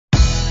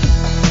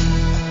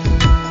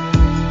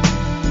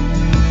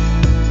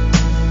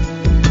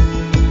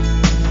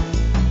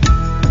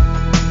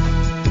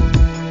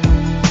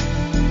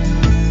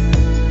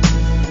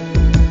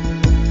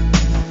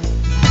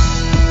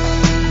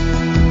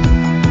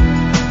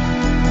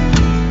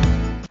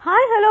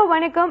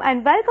Vanakkam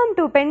and welcome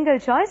to Pengal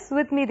Choice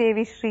with me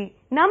Devi Shri.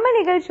 நம்ம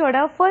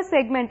நிகழ்ச்சியோட first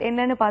segment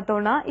என்னன்னு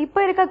பார்த்தோம்னா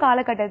இப்ப இருக்க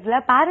காலகட்டத்துல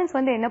பேரண்ட்ஸ்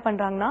என்ன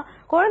பண்றாங்கன்னா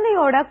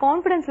குழந்தையோட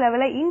கான்ஃபிடன்ஸ்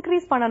லெவலை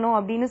இன்க்ரீஸ் பண்ணணும்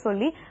அப்படின்னு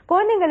சொல்லி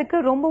குழந்தைங்களுக்கு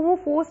ரொம்பவும்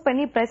ஃபோர்ஸ்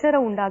பண்ணி பிரஷரை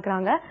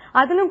உண்டாக்குறாங்க.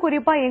 அதிலும்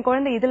குறிப்பா என்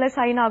குழந்தை இதுல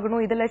ஷைன்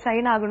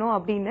ஆகணும்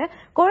அப்படின்னு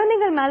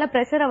குழந்தைகள் மேல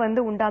பிரஷரை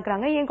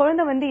உண்டாக்குறாங்க. என்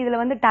குழந்தை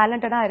இதுல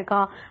டேலண்டடா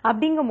இருக்கான்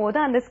அப்படிங்கும்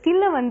போது அந்த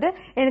ஸ்கில்ல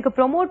எனக்கு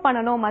ப்ரொமோட்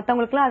பண்ணணும்,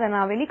 மத்தவங்களுக்கு எல்லாம் அதை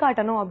நான்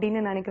வெளிக்காட்டணும்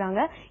அப்படின்னு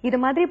நினைக்கிறாங்க. இது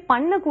மாதிரி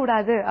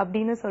பண்ணக்கூடாது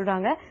அப்படின்னு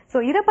சொல்றாங்க. சோ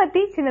இத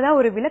பத்தி சின்னதா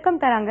ஒரு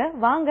விளக்கம் தராங்க.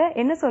 வாங்க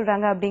என்ன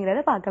சொல்றாங்க அப்படிங்கறத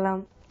பார்க்கலாம்.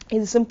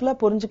 இது சிம்பிளா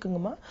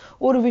புரிஞ்சுக்குங்கம்மா.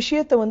 ஒரு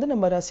விஷயத்தை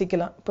நம்ம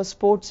ரசிக்கலாம். இப்ப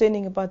ஸ்போர்ட்ஸே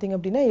நீங்க பாத்தீங்க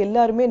அப்படின்னா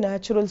எல்லாருமே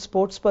நேச்சுரல்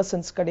ஸ்போர்ட்ஸ்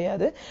பர்சன்ஸ்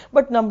கிடையாது.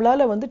 பட்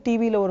நம்மளால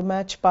டிவில ஒரு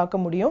மேட்ச்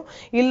பார்க்க முடியும்,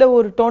 இல்ல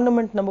ஒரு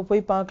டோர்னமெண்ட் நம்ம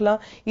போய் பார்க்கலாம்,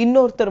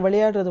 இன்னொருத்தர்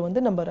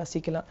விளையாடுறது நம்ம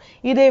ரசிக்கலாம்.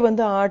 இதே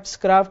ஆர்ட்ஸ்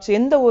கிராஃப்ட்ஸ்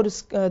எந்த ஒரு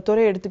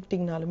துறை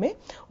எடுத்துக்கிட்டீங்கனாலுமே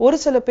ஒரு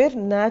சில பேர்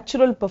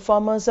நேச்சுரல்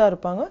பெர்ஃபார்மர்ஸா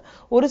இருப்பாங்க,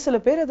 ஒரு சில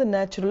பேர் அதை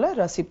நேச்சுரலா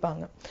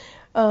ரசிப்பாங்க.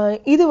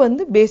 இது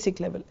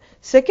பேசிக் லெவல்.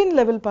 செகண்ட்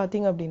லெவல்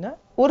பாத்தீங்க அப்படின்னா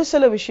ஒரு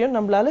சில விஷயம்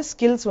நம்மளால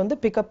ஸ்கில்ஸ்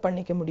பிக்கப்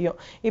பண்ணிக்க முடியும்.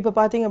 இப்ப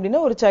பாத்தீங்க அப்படின்னா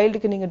ஒரு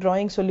சைல்டுக்கு நீங்க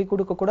டிராயிங் சொல்லி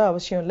கொடுக்க கூட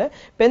அவசியம் இல்ல.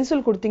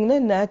 பென்சில் கொடுத்தீங்கன்னா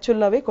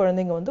நேச்சுரலாவே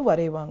குழந்தைங்க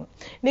வரைவாங்க.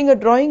 நீங்க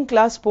டிராயிங்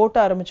கிளாஸ் போட்ட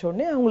ஆரம்பிச்ச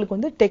உடனே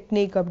அவங்களுக்கு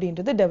டெக்னிக்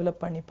அப்படின்றது டெவலப்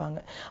பண்ணிப்பாங்க.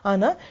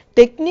 ஆனா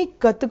டெக்னிக்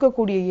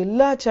கத்துக்கக்கூடிய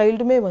எல்லா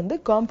சைல்டுமே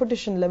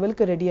காம்படிஷன்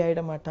லெவலுக்கு ரெடி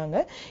ஆயிட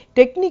மாட்டாங்க.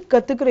 டெக்னிக்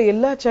கத்துக்கிற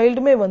எல்லா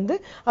சைல்டுமே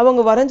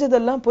அவங்க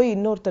வரைஞ்சதெல்லாம் போய்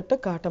இன்னொருத்தட்ட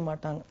காட்ட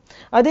மாட்டாங்க.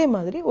 அதே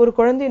மாதிரி ஒரு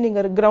குழந்தைய நீங்க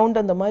கிரவுண்ட்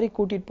அந்த மாதிரி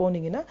கூட்டிட்டு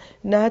போனீங்கன்னா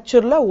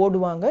நேச்சுரலா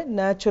ஓடுவாங்க,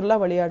 நேச்சுரலா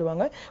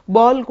விளையாடுவாங்க.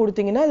 பால்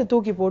கொடுத்தீங்கன்னா அது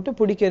தூக்கி போட்டு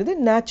பிடிக்கிறது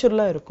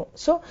நேச்சுரலா இருக்கும்.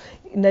 சோ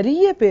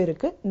நிறைய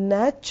பேருக்கு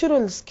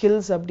நேச்சுரல்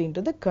ஸ்கில்ஸ்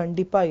அப்படின்றது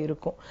கண்டிப்பா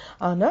இருக்கும்.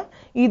 ஆனா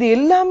இது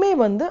எல்லாமே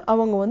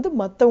அவங்க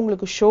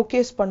மத்தவங்களுக்கு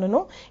ஷோகேஸ்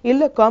பண்ணணும்,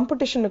 இல்ல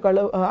காம்படிஷனுக்கு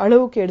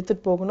அளவுக்கு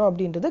எடுத்துட்டு போகணும்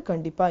அப்படின்றது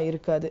கண்டிப்பா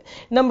இருக்காது.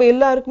 நம்ம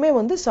எல்லாருக்குமே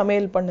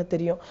சமையல் பண்ண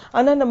தெரியும்.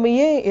 ஆனா நம்ம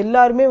ஏன்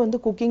எல்லாருமே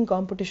குக்கிங்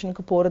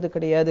காம்படிஷனுக்கு போறது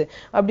கிடையாது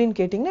அப்படின்னு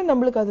கேட்டீங்கன்னா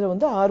நம்மளுக்கு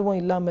அதுல ஆர்வம்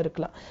இல்லாம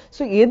இருக்கலாம்.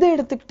 சோ எதை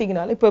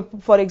எடுத்துக்கிட்டீங்கனாலும் இப்ப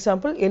ஃபார்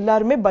எக்ஸாம்பிள்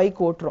எல்லாருமே பைக்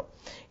ஓட்டுறோம்,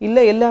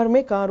 இல்ல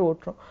எல்லாருமே கார்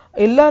ஓட்டுறோம்.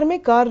 எல்லாருமே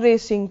கார்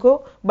ரேசிங்கோ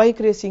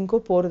பைக் ரேசிங்கோ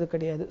போறது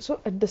கிடையாது. So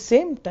at the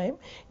same time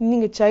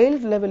நீங்க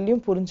சைல்ட்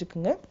லெவல்லையும்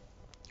புரிஞ்சுக்குங்க,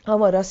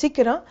 அவன்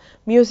ரசிக்கிறான்,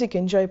 மியூசிக்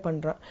என்ஜாய்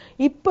பண்றான்.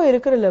 இப்ப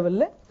இருக்கிற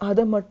லெவல்ல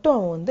அதை மட்டும்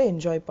அவன்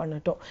என்ஜாய்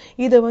பண்ணட்டும்.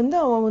 இதை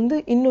அவன்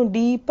இன்னும்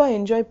டீப்பா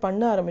என்ஜாய்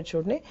பண்ண ஆரம்பிச்ச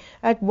உடனே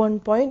அட் ஒன்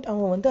பாயிண்ட்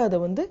அவன்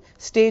அதை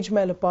ஸ்டேஜ்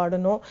மேல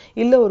பாடணும்,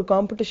 இல்ல ஒரு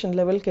காம்படிஷன்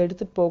லெவலுக்கு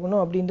எடுத்துட்டு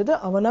போகணும் அப்படின்றத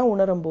அவனா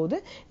உணரும் போது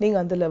நீங்க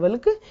அந்த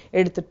லெவலுக்கு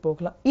எடுத்துட்டு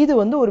போகலாம்.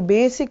 இது ஒரு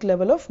basic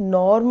level of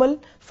normal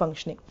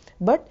functioning.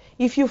 But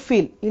if you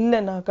feel இல்ல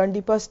நான்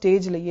கண்டிப்பா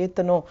ஸ்டேஜ்ல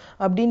ஏத்தணும்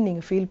அப்படின்னு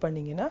நீங்க ஃபீல்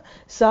பண்ணீங்கன்னா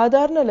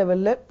சாதாரண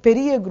லெவல்ல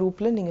பெரிய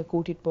குரூப்ல நீங்க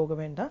கூட்டிட்டு போக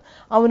வேண்டாம்.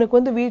 அவனுக்கு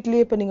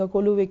வீட்லயே இப்ப நீங்க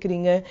கொலு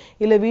வைக்கிறீங்க,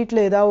 இல்ல வீட்டுல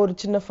ஏதாவது ஒரு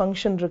சின்ன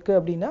ஃபங்க்ஷன் இருக்கு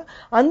அப்படின்னா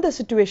அந்த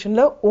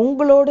சிச்சுவேஷன்ல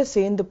உங்களோட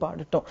சேர்ந்து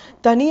பாடட்டும்.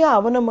 தனியா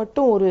அவனை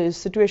மட்டும் ஒரு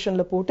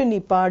சிச்சுவேஷன்ல போட்டு நீ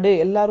பாடு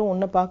எல்லாரும்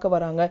உன்னை பார்க்க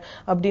வராங்க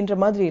அப்படின்ற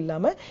மாதிரி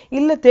இல்லாம,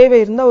 இல்ல தேவை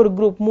இருந்தா ஒரு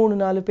குரூப்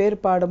 3-4 பேர்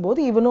பாடும்போது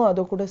இவனும்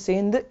அதை கூட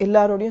சேர்ந்து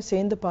எல்லாரோடையும்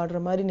சேர்ந்து பாடுற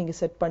மாதிரி நீங்க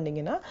செட்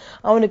பண்ணீங்கன்னா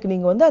அவனுக்கு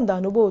நீங்க அந்த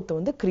அனுபவத்தை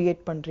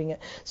கிரியேட் பண்றீங்க.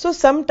 சோ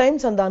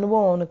சம்டைம்ஸ் அந்த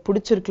அனுபவம் அவனுக்கு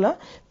பிடிச்சிருக்கலாம்,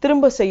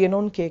 திரும்ப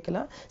செய்யணும்னு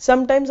கேட்கலாம்.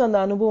 சம்டைம்ஸ் அந்த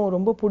அனுபவம்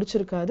ரொம்ப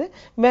பிடிச்சிருக்காது,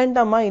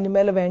 வேண்டாமா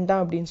இனிமேல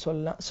வேண்டாம் அப்படின்னு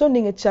சொல்லலாம். சோ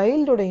நீங்க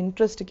சைல்டோட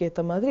இன்ட்ரெஸ்டுக்கு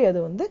ஏத்த மாதிரி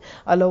அதை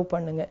அலோவ்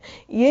பண்ணுங்க.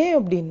 ஏன்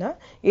அப்படின்னா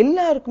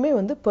எல்லாருக்குமே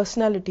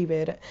பர்சனாலிட்டி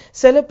வேற.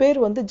 சில பேர்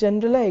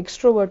ஜெனரலா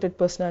எக்ஸ்ட்ரோவர்டட்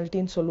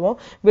பர்சனாலிட்டின்னு சொல்லுவோம்.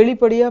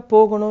 வெளிப்படையா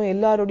போகணும்,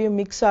 எல்லாரோடையும்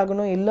மிக்ஸ்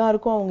ஆகணும்,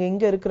 எல்லாருக்கும் அவங்க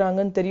எங்க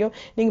இருக்கிறாங்கன்னு தெரியும்.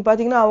 நீங்க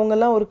பாத்தீங்கன்னா அவங்க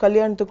எல்லாம் ஒரு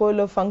கல்யாணத்துக்கோ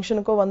இல்ல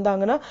ஃபங்க்ஷனுக்கோ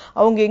வந்தாங்கன்னா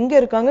அவங்க எங்க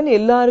இருக்காங்கன்னு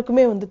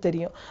எல்லாருக்குமே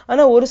தெரியும்.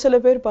 ஆனா ஒரு சில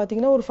பேர்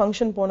பாத்தீங்கன்னா ஒரு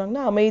ஃபங்க்ஷன்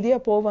போனாங்கன்னா அமைதியா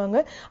போவாங்க,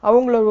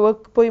 அவங்களோட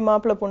ஒர்க் போய்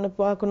மாப்பிள்ளை பொண்ணு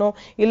பார்க்கணும்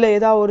இல்ல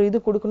ஏதாவது ஒரு இது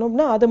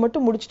கொடுக்கணும்னா அதை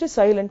மட்டும் முடிச்சுட்டு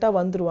சைலண்டா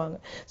வந்துருவாங்க.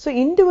 ஸோ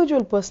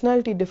இண்டிவிஜுவல்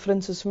பர்சனாலிட்டி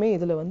டிஃபரன்சஸ்மே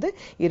இதுல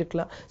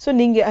இருக்கலாம். ஸோ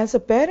நீங்க ஆஸ்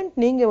அ பேரண்ட்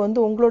நீங்க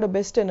உங்களோட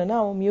பெஸ்ட் என்னன்னா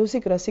அவன்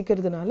மியூசிக்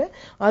ரசிக்கிறதுனால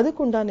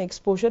அதுக்குண்டான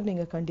எக்ஸ்போஷர்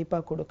நீங்க கண்டிப்பா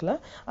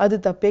கொடுக்கலாம். அது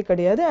தப்பே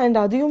கிடையாது. அண்ட்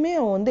அதையுமே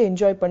அவன்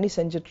என்ஜாய் பண்ணி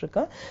செஞ்சுட்டு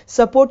இருக்கான்.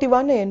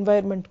 சப்போர்ட்டிவான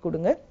என்வாயர்மெண்ட்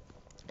கொடுங்க.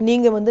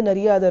 நீங்க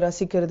நிறைய அதை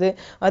ரசிக்கிறது,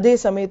 அதே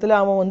சமயத்துல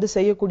அவன்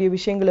செய்யக்கூடிய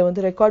விஷயங்களை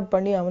ரெக்கார்ட்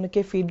பண்ணி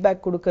அவனுக்கே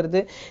ஃபீட்பேக் கொடுக்கறது,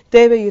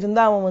 தேவை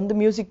இருந்தா அவன்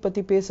மியூசிக்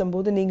பத்தி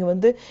பேசும்போது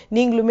நீங்க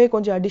நீங்களுமே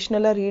கொஞ்சம்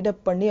அடிஷ்னலா ரீட்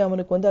அப் பண்ணி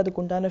அவனுக்கு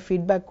அதுக்கு உண்டான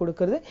ஃபீட்பேக்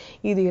கொடுக்கறது,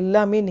 இது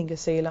எல்லாமே நீங்க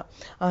செய்யலாம்.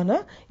 ஆனா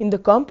இந்த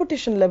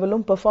காம்படிஷன்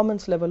லெவலும்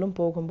பெர்ஃபார்மன்ஸ் லெவலும்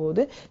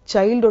போகும்போது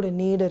சைல்டோட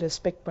நீடை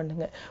ரெஸ்பெக்ட்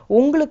பண்ணுங்க.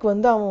 உங்களுக்கு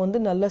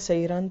அவன் நல்லா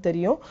செய்யறான்னு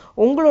தெரியும்,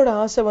 உங்களோட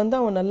ஆசை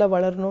அவன் நல்லா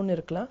வளரணும்னு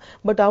இருக்கலாம்.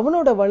 பட்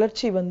அவனோட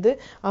வளர்ச்சி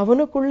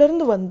அவனுக்குள்ள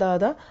இருந்து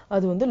வந்தாதான்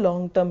அது வந்து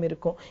லாங் டர்ம்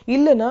இருக்கும்.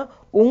 இல்லனா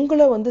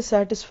உங்களை வந்து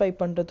சாட்டிஸ்ஃபை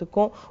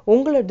பண்றதுக்கும்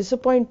உங்களை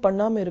டிசப்பாயிண்ட்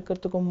பண்ணாம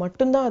இருக்கிறதுக்கும்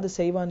மட்டும்தான் அது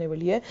செய்வானே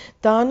வெளியே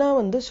தானா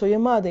வந்து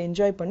சுயமா அதை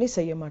என்ஜாய் பண்ணி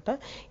செய்ய மாட்டான்.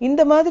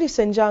 இந்த மாதிரி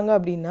செஞ்சாங்க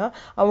அப்படின்னா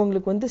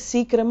அவங்களுக்கு வந்து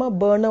சீக்கிரமா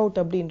பர்ன் அவுட்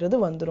அப்படின்றது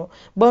வந்துடும்.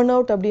 பர்ன்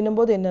அவுட் அப்படின்னும்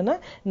போது என்னன்னா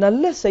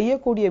நல்ல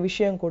செய்யக்கூடிய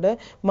விஷயம் கூட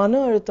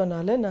மன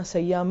அழுத்தம்னால நான்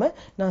செய்யாம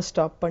நான்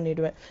ஸ்டாப்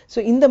பண்ணிடுவேன். ஸோ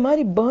இந்த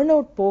மாதிரி பர்ன்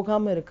அவுட்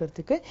போகாம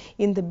இருக்கிறதுக்கு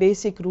இந்த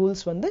பேசிக்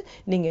ரூல்ஸ் வந்து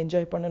நீங்க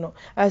என்ஜாய் பண்ணணும்.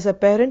 ஆஸ் அ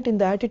பேரண்ட்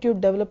இந்த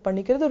ஆட்டிடியூட் டெவலப்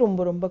பண்ணிக்கிறது ரொம்ப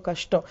ரொம்ப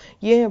கஷ்டம்.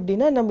 ஏன்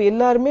அப்படின்னா நம்ம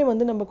எல்லாருமே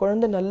வந்து நம்ம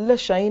குழந்தை நல்ல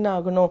ஷைன்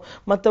ஆகணும்,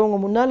 மற்றவங்க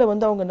முன்னால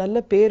வந்து அவங்க நல்ல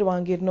பேர்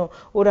வாங்கிடணும்,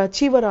 ஒரு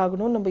அச்சீவர்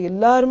ஆகணும் நம்ம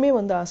எல்லாருமே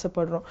வந்து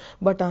ஆசைப்படுறோம்.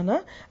 பட் ஆனா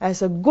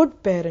ஆஸ் அ குட்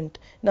பேரண்ட்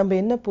நம்ம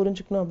என்ன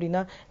புரிஞ்சுக்கணும்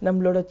அப்படின்னா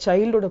நம்மளோட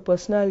சைல்டோட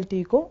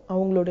பர்சனாலிட்டிக்கும்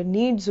அவங்களோட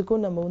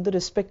நீட்ஸுக்கும் நம்ம வந்து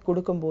ரெஸ்பெக்ட்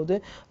கொடுக்கும்போது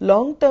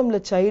லாங் டேர்ம்ல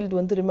சைல்டு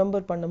வந்து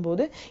ரிமெம்பர்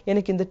பண்ணும்போது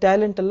எனக்கு இந்த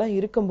டேலண்ட் எல்லாம்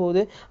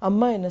இருக்கும்போது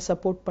அம்மா என்ன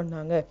சப்போர்ட்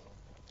பண்ணாங்க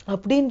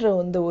அப்படின்ற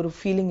வந்து ஒரு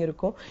ஃபீலிங்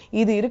இருக்கும்.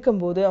 இது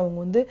இருக்கும்போது அவங்க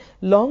வந்து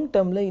லாங்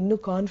டேர்ம்ல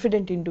இன்னும்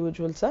கான்ஃபிடென்ட்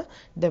இண்டிவிஜுவல்ஸா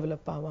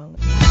டெவலப் ஆவாங்க.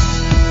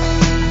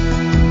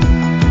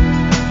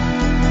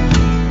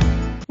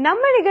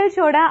 நம்ம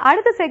நிகழ்ச்சியோட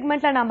அடுத்த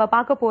செக்மெண்ட்ல நம்ம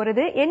பார்க்க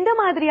போறது எந்த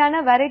மாதிரியான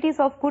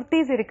வெரைட்டிஸ் ஆஃப்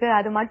குர்த்திஸ் இருக்கு,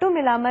 அது மட்டும்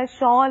இல்லாம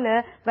shawl,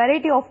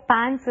 variety of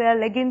pants,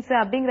 leggings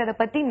அப்படிங்கறத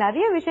பத்தி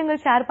நிறைய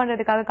விஷயங்கள் ஷேர்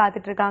பண்றதுக்காக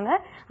காத்துட்டு இருக்காங்க.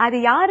 அது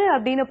யாரு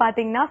அப்படின்னு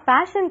பாத்தீங்கன்னா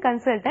ஃபேஷன்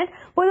கன்சல்டன்ட்.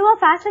 பொதுவா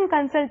ஃபேஷன்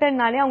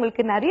கன்சல்டன்ட்னாலே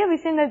அவங்களுக்கு நிறைய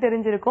விஷயங்கள்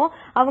தெரிஞ்சிருக்கும்.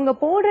 அவங்க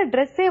போடுற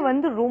ட்ரெஸ்ஸே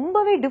வந்து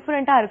ரொம்பவே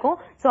டிஃபரெண்டா இருக்கும்.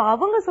 சோ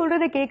அவங்க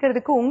சொல்றதை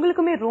கேட்கறதுக்கு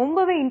உங்களுக்குமே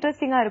ரொம்பவே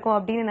இன்ட்ரெஸ்டிங்கா இருக்கும்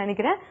அப்படின்னு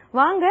நினைக்கிறேன்.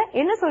 வாங்க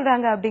என்ன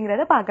சொல்றாங்க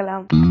அப்படிங்கறத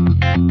பார்க்கலாம்.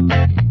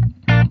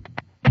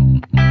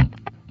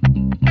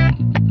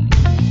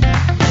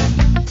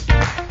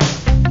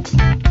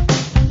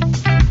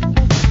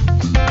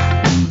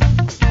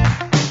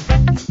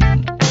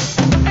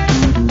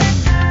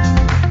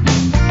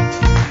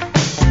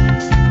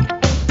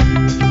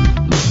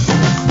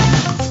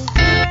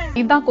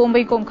 இதான்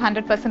கோம்பை கோம்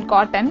 100%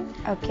 காட்டன்.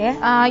 ஓகே.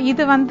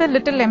 இது வந்து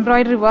little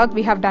embroidery work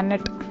we have done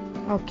it.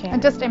 Okay.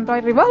 just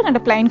embroidery work and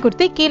a plain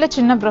kurti, கீழ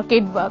சின்ன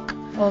brocade work.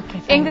 ஓகே.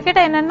 எங்க கிட்ட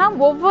என்னன்னா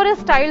ஒவ்வொரு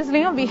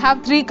ஸ்டைல்ஸ்லயும் we have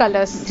 3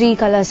 colors. 3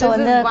 colors. So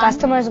வந்து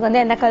கஸ்டமர்ஸ்க்கு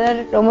வந்து எந்த கலர்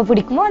ரொம்ப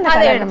பிடிக்குமோ அந்த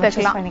கலர் நம்ம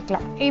சூஸ்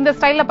பண்ணிக்கலாம். இந்த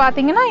ஸ்டைல்ல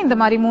பாத்தீங்கன்னா இந்த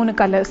மாதிரி 3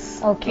 colors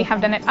we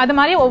have done it. அது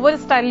மாதிரி ஒவ்வொரு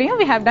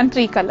ஸ்டைல்லயும் we have done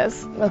 3 colors.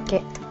 Okay.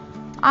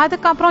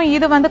 அதுக்கு அப்புறம்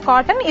இது வந்து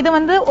காட்டன், இது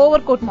வந்து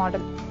over coat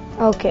model.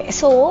 Okay.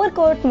 So over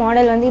coat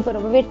model வந்து இப்போ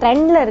ரொம்பவே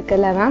ட்ரெண்ட்ல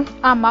இருக்குல்ல மேம்?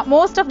 ஆமா,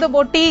 most of the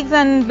boutiques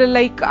and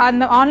like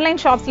அந்த ஆன்லைன்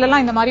ஷாப்ஸ்ல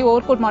எல்லாம் இந்த மாதிரி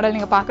ஓவர் கோட் மாடல்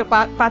நீங்க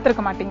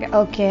பாத்துக்க மாட்டீங்க.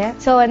 ஓகே.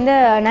 சோ வந்து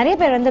நிறைய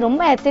பேர் வந்து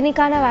ரொம்ப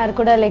எத்தனிக்கான வேர்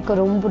கூட லைக்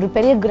ரொம்ப ஒரு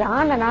பெரிய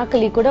கிராண்ட்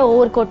அனார்கலி கூட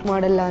ஓவர் கோட்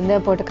மாடல்ல வந்து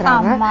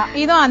போட்டுக்கறாங்க. ஆமா,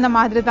 இதுவும் அந்த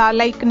மாதிரி தான்.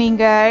 லைக்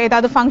நீங்க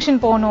ஏதாவது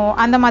ஃபங்க்ஷன் போகணும்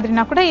அந்த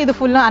மாதிரினா கூட இது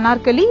ஃபுல்லா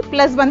அனார்கலி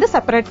பிளஸ் வந்து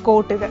செப்பரேட்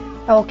கோட் இது.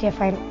 Okay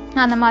fine.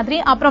 அந்த மாதிரி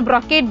அப்புறம்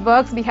brocade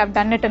works we have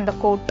done it in the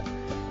coat.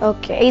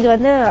 Okay. இது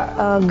வந்து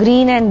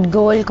green and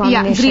gold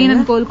combination. Yeah, green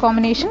and gold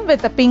combination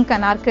with a pink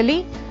anarkali.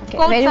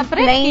 Coat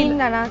separate plain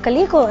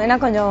anarkali. ஏனா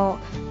கொஞ்சம்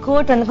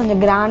code வந்து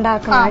கொஞ்சம் கிராண்டா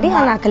இருக்க மாதிரி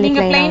anarkali.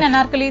 நீங்க plain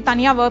anarkali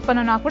தனியா wear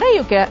பண்ணனும்னா கூட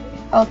you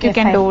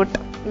can do it.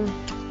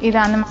 இது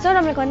அந்த சோ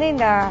நமக்கு வந்து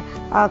இந்த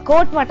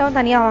கோட் மட்டும்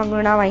தனியா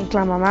வாங்கணும்னா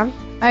வாங்கிக்கலாமா மேம்?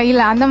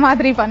 இல்ல அந்த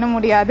மாதிரி பண்ண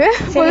முடியாது.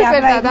 full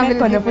set தான்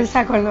கொஞ்சம்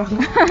புதுசா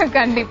கொள்ளுவாங்க.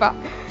 கண்டிப்பா.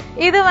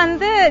 இது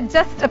வந்து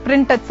just a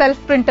printed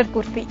self printed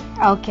kurti.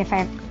 Okay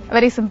fine.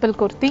 Very simple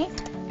kurti.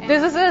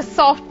 This is a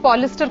soft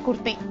polyester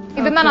kurti.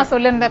 இதுதான் நான்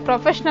சொல்லிருந்தேன்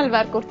ப்ரொஃபஷனல்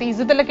வேர்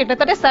குர்த்திஸ். இதுல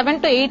கிட்டத்தட்ட 7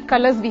 to 8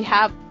 colors we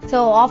have. So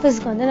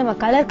ஆபீஸ்க்கு வந்து நம்ம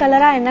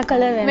கலரா என்ன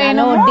கலர்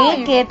வேணும்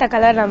டேக்கு ஏத்த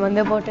கலர் நம்ம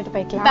வந்து போட்டுட்டு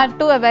போய்க்கலாம். That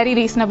too a very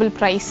reasonable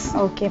price.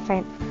 Okay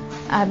fine.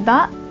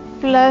 அதான்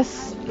பிளஸ்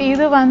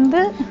இது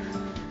வந்து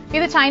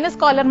இது சைனீஸ்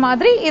காலர்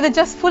மாதிரி, இது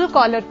ஜஸ்ட் ஃபுல்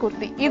காலர்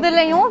குர்த்தி.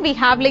 இதுலயும் we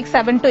have like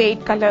 7 to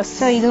 8 colors.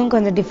 So இதுவும்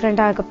கொஞ்சம்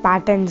டிஃபரெண்டா இருக்கு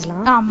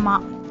பேட்டர்ன்ஸ்லாம். ஆமா.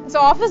 சோ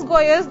ஆபீஸ்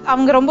கோயர்ஸ்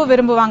அவங்க ரொம்ப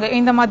விரும்புவாங்க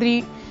இந்த மாதிரி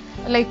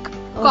லைக்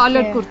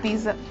காலர்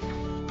குர்த்திஸ்.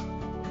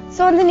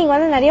 சோ வந்து நீங்க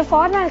வந்து நிறைய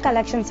ஃபார்மல்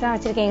கலெக்ஷன்ஸ்லாம்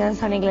வச்சிருக்கீங்கன்னு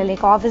சொன்னீங்களே,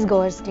 லைக் ஆபீஸ்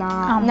கோயர்ஸ்லாம்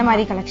அந்த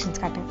மாதிரி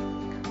கலெக்ஷன்ஸ் காட்டுங்க.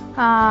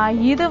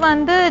 இது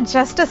வந்து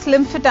just a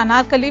slim fit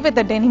anarkali with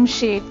a denim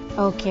shade.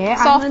 Okay.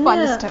 soft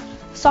polyester.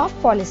 soft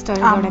polyester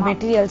ஓட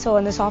மெட்டீரியல். சோ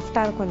வந்து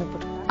சாஃப்ட்டா இருக்கும் அந்த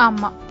போட்டு.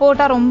 ஆமா,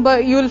 போட்டா ரொம்ப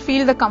you will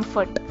feel the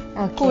comfort.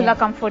 கூலா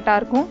கம்ஃபர்ட்டா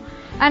இருக்கும்.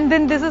 and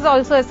then this is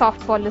also a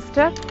soft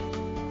polyester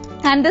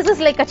and this is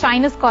like a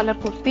Chinese collar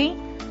kurti.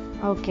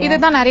 Okay.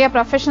 இதுதான் நிறைய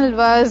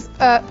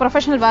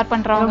ப்ரொஃபஷனல் வேர்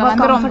பண்றவங்க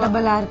வந்து ரொம்ப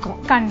கம்ஃபர்ட்டபிளா இருக்கும்.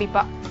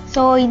 கண்டிப்பா.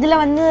 சோ இதுல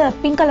வந்து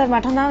பிங்க் கலர்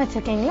மட்டும் தான்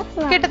வச்சிருக்கீங்களா?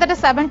 கிட்டத்தட்ட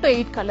 7 to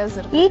 8 colors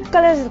இருக்கு. 8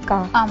 colors இருக்கா?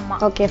 ஆமா.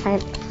 Okay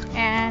fine.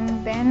 and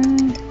then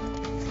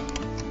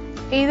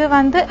இது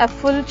வந்து a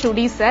full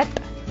chudi set.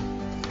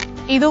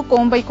 இது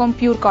கோம்பை கோம்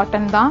பியூர்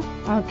காட்டன் தான்.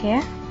 Okay.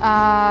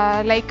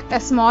 like a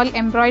small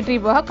embroidery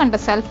work and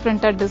a self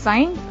printed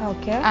design.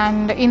 Okay.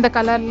 and in the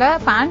colorல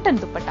pant and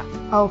dupatta.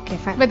 Okay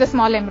fine. with a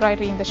small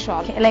embroidery in the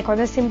shawl. Okay, like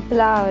வந்து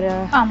சிம்பிளா ஒரு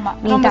ஆமா,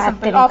 ரொம்ப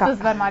simple office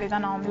வேர் மாதிரி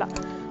தான் நார்மலா.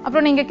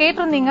 அப்புறம் நீங்க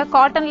கேட்டிருந்தீங்க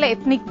காட்டன்ல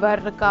எத்னிக்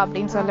வேர் இருக்கா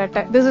அப்படின்னு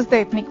சொல்லிட்டு. this is the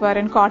ethnic wear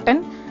in cotton.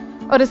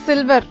 ஒரு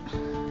சில்வர்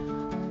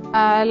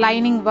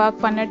லைனிங்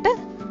ஒர்க் பண்ணிட்டு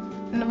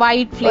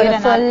white flare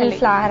full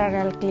flower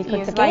Anarkali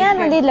கொடுத்திருக்கீங்க.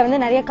 and வந்து இதுல வந்து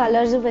நிறைய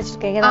கலர்ஸ்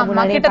வச்சிருக்கீங்க. நான்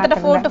முன்னாடியே கிட்டத்தட்ட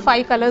 4 to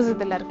 5 கலர்ஸ்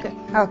இதுல இருக்கு.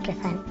 Okay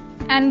fine.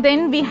 and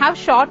then we have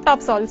short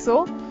tops also.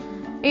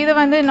 இது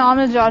வந்து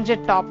நார்மல்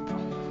ஜார்ஜெட் டாப்.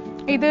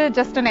 இது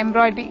ஜஸ்ட் an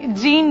embroidery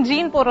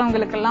ஜீன்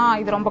போறவங்களுக்கு எல்லாம்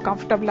இது ரொம்ப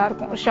கம்ஃபர்ட்டபிளா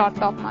இருக்கும் ஷார்ட்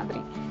டாப்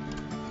மாதிரி.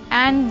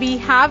 and we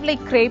have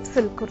like crepe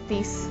silk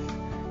kurtis.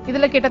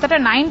 இதுல கிட்டத்தட்ட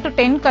 9 to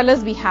 10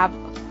 colors we have.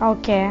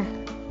 Okay.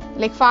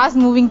 like fast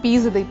moving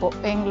piece இது இப்போ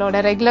எங்களோட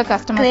ரெகுலர்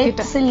கஸ்டமர்ஸ்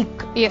கிட்ட. silk.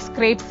 yes,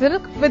 crepe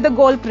silk with the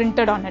gold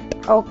printed on it.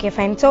 Okay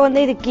fine. So வந்து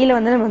இது கீழ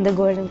வந்து நம்ம வந்து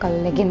கோல்டன்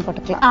கலர் லெகின்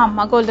போட்டுக்கலாம்.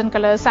 ஆமா, golden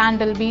colour,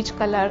 sandal, peach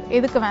colour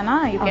எதுக்கு வேணா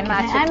you can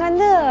match it. and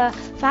வந்து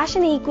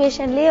ஃபேஷன்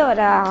ஈக்குவேஷன்லயே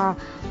ஒரு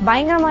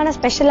பயங்கரமான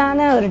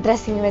ஸ்பெஷலான ஒரு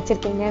Dress இங்க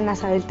வச்சிருக்கீங்க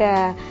நான் சொல்லிட்டு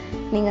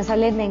நீங்க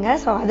சொல்லிருந்தீங்க.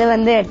 சோ அது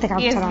வந்து எடுத்து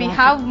காமிச்சறேன். yes, we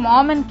have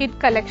mom and kid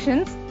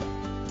collections.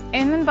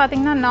 என்னன்னு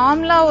பாத்தீங்கன்னா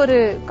நார்மலா ஒரு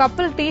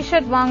கப்பிள்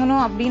டி-ஷர்ட்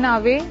வாங்கணும்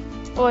அப்படினாவே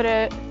ஒரு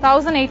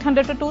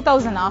 1800 to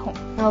 2000 ஆகும்.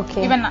 ஓகே.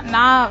 ஈவன்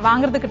நான்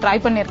வாங்குறதுக்கு ட்ரை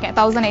பண்ணிருக்கேன்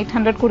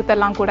 1800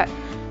 கொடுத்தலாம் கூட.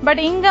 பட்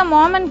இங்க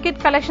மாம் அண்ட்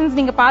கிட் கலெக்ஷன்ஸ்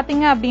நீங்க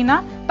பாத்தீங்க அப்படின்னா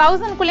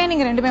 1000 குள்ளே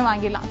நீங்க ரெண்டுமே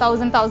வாங்கிடலாம்.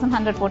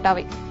 1100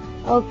 போட்டாவே.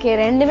 ஓகே,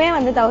 ரெண்டுமே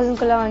வந்து 1000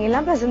 குள்ள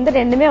வாங்கிடலாம். பிளஸ் வந்து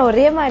ரெண்டுமே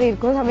ஒரே மாதிரி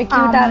இருக்கும். செம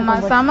கியூட்டா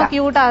இருக்கும். செம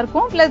கியூட்டா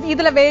இருக்கும். பிளஸ்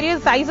இதுல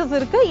வேரியஸ் சைஸஸ்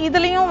இருக்கு.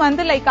 இதுலயும்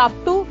வந்து லைக் அப்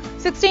டு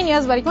 16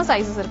 இயர்ஸ் வரைக்கும்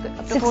சைஸஸ் இருக்கு.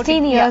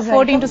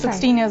 14 to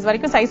 16 இயர்ஸ்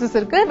வரைக்கும் சைஸஸ்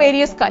இருக்கு.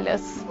 Various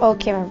colours.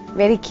 Okay ma'am,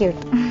 very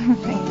cute.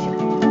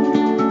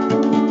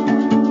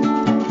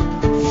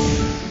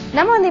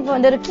 நம்ம வந்து இப்போ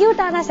வந்து ஒரு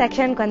கியூட்டான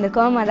செக்ஷனுக்கு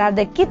வந்திருக்கோம்.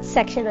 அதாவது கிட்ஸ்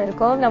செக்ஷன்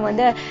இருக்கும். நம்ம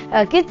வந்து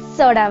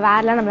கிட்ஸோட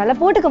வேர்லாம் நம்மளால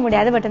போட்டுக்க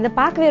முடியாது. பட் வந்து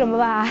பார்க்கவே ரொம்ப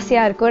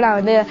ஆசையா இருக்கும். நான்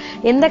வந்து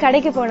எந்த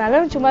கடைக்கு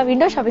போனாலும் சும்மா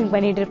விண்டோ ஷாப்பிங்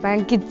பண்ணிட்டு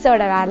இருப்பேன்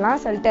கிட்ஸோட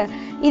வேர்லாம் சொல்லிட்டு.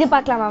 இது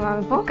பார்க்கலாமா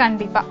மேம்? இப்போ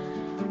கண்டிப்பா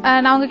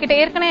நான் உங்ககிட்ட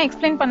ஏற்கனவே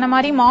எக்ஸ்பிளைன் பண்ண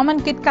மாதிரி மாம்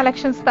அண்ட் கிட்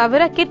கலெக்ஷன்ஸ்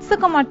தவிர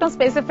கிட்ஸுக்கு மட்டும்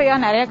ஸ்பெசிஃபையா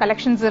நிறைய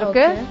கலெக்ஷன்ஸ்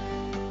இருக்கு.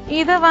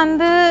 இது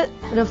வந்து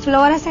ஒரு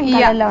ஃப்ளோரசன்ட்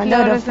கலர்ல வந்து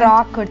ஒரு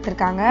ஃப்ராக்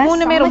கொடுத்திருக்காங்க.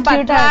 மூணுமே ரொம்ப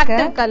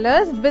attractive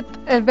colours with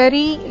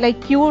very like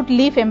cute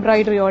leaf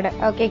எம்ப்ராய்டரியோட.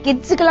 Okay,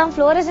 கிட்ஸ்க்குலாம்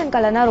fluorescent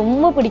கலர்னா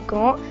ரொம்ப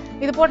பிடிக்கும்.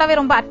 இது போட்டாவே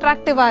ரொம்ப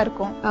அட்ராக்டிவா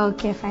இருக்கும்.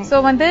 Okay fine. சோ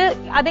வந்து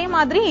அதே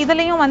மாதிரி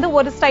இதுலயும் வந்து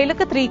ஒரு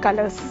ஸ்டைலுக்கு 3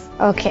 கலர்ஸ்.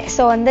 ஓகே,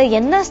 சோ வந்து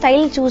என்ன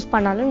ஸ்டைல் சூஸ்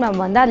பண்ணாலும்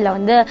நம்ம வந்து அதுல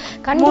வந்து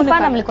கண்டிப்பா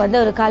நமக்கு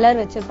வந்து ஒரு கலர்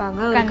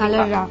வச்சிருப்பாங்க. ஒரு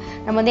கலர்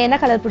நம்ம வந்து என்ன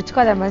கலர்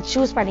பிடிச்சிக்கோ அதை நம்ம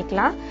சூஸ்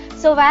பண்ணிக்கலாம்.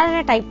 சோ வேற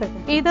என்ன டைப்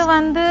இருக்கு? இது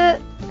வந்து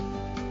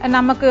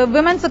நமக்கு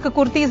விமென்ஸுக்கு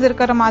குர்த்திஸ்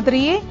இருக்கிற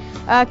மாதிரியே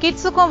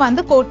கிட்ஸுக்கும்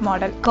வந்து கோட்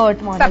மாடல்.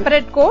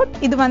 Separate code.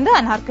 இது வந்து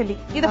அனார்கலி.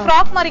 இது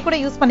ஃப்ராக் மாதிரி கூட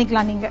யூஸ்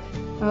பண்ணிக்கலாம் நீங்க.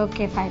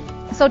 Okay fine.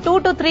 சோ 2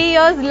 to 3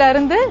 இயர்ஸ்ல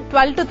இருந்து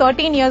 12 to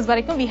 13 இயர்ஸ்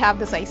வரைக்கும் we have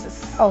the sizes.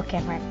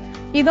 Okay fine.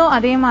 இதுவும்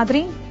அதே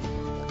மாதிரி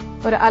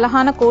ஒரு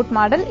அழகான கோட்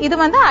மாடல். இது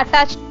வந்து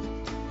அட்டாச்.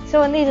 சோ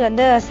வந்து இது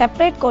வந்து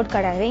செப்பரேட் கோட்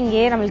கிடையாது.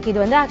 இங்கே நமக்கு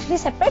இது வந்து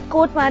ஆக்சுவலி செப்பரேட்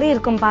கோட் மாதிரி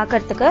இருக்கும்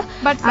பார்க்கிறதுக்கு.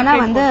 பட் ஆனா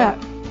வந்து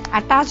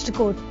அட்டாச்ட்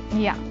கோட்.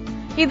 யா.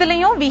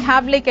 இதுலயும் we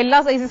have like எல்லா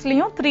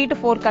சைஸஸ்லயும் 3 to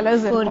 4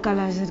 கலர்ஸ் இருக்கு. 4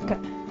 கலர்ஸ் இருக்கு.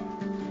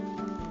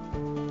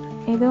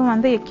 இது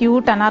வந்து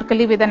cute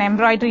Anarkali with an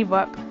embroidery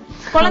work.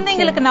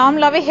 குழந்தைங்களுக்கு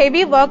நார்மலாவே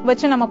ஹெவி ஒர்க்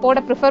வச்சு நம்ம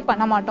போட ப்ரிஃபர்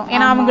பண்ண மாட்டோம்.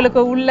 ஏன்னா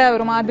அவங்களுக்கு உள்ள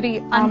ஒரு மாதிரி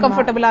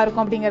அன்கம்ஃபர்டபுளா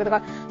இருக்கும்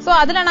அப்படிங்கிறதுக்காக. சோ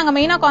அதுல நாங்க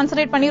மெயினா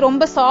கான்சென்ட்ரேட் பண்ணி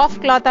ரொம்ப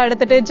சாஃப்ட் கிளாத்தா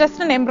எடுத்துட்டு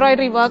ஜஸ்ட் an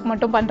embroidery work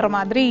மட்டும் பண்ற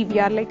மாதிரி we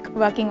are like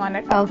working on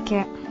it.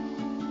 Okay.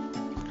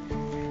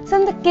 So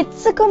இந்த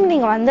கிட்ஸுக்கும்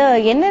நீங்க வந்து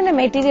என்னென்ன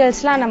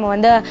மெட்டீரியல்ஸ்லாம் நம்ம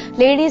வந்து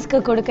லேடிஸ்க்கு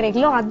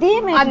கொடுக்கறீங்களோ அதே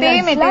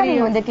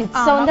மெட்டீரியல் வந்து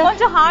கிட்ஸ் வந்து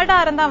கொஞ்சம் ஹார்டா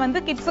இருந்தா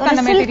வந்து கிட்ஸ்க்கு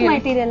அந்த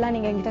மெட்டீரியல்லாம்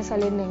நீங்க என்கிட்ட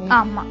சொல்லிருந்தீங்க.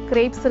 ஆமா,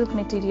 crepe silk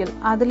மெட்டீரியல்.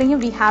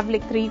 அதுலயும் we have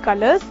like 3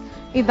 colors.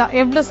 இது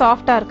எவ்வளவு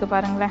சாஃப்ட்டா இருக்கு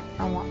பாருங்களேன்.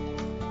 ஆமா.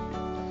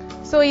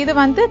 சோ இது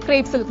வந்து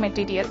crepe silk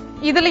மெட்டீரியல்.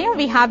 இதுலயும்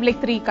we have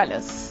like 3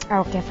 colors.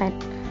 Okay fine.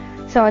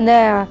 So வந்து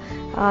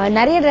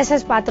நிறைய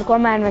ட்ரெஸ்ஸஸ்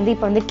பார்த்திருக்கோம். அண்ட் வந்து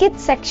இப்போ வந்து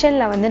கிட்ஸ்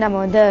செக்ஷன்ல வந்து நம்ம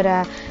வந்து ஒரு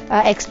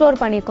எக்ஸ்ப்ளோர்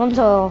பண்ணிருக்கோம்.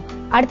 சோ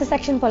அடுத்த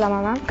செக்ஷன் போலாமா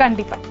மேம்?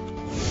 கண்டிப்பா.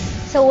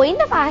 சோ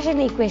இந்த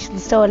ஃபேஷன்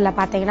ஈக்குவேஷன் ஸ்டோர்ல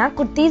பாத்தீங்கன்னா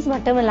குர்த்திஸ்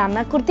மட்டும்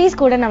இல்லாம குர்த்திஸ்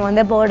கூட நம்ம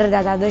வந்து போடுறது,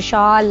 அதாவது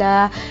ஷால்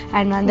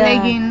அண்ட் வந்து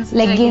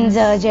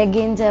லெகின்ஸ்,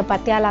 ஜெகின்ஸ்,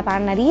 பத்தியாலா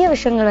பேண்ட், நிறைய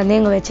விஷயங்கள் வந்து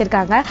இங்க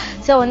வச்சிருக்காங்க.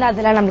 சோ வந்து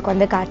அதெல்லாம் நமக்கு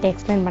வந்து காட்டி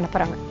எக்ஸ்பிளைன் பண்ண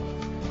போறாங்க.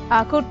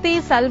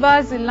 குர்த்திஸ்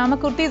சல்வார்ஸ் இல்லாம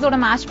குர்த்திஸோட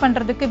மேட்ச்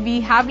பண்றதுக்கு we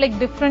have like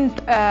different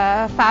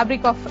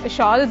fabric of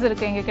shawls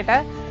இருக்கு எங்க கிட்ட.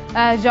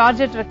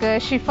 ஜார்ஜெட் இருக்கு,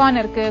 ஷிஃபான்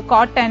இருக்கு,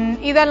 காட்டன்,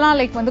 இதெல்லாம்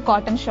லைக் வந்து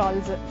காட்டன்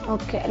ஷால்ஸ்.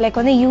 ஓகே, லைக்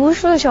வந்து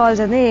யூசுவல்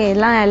ஷால்ஸ் வந்து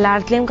எல்லா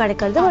இடத்துலயும்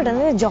கிடைக்கிறது. பட்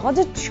வந்து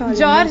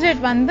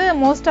ஜார்ஜெட் வந்து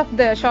மோஸ்ட் ஆஃப்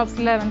தி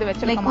ஷாப்ஸ்ல வந்து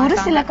வச்சிருக்காங்க. ஒரு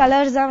சில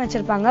கலர்ஸ் தான்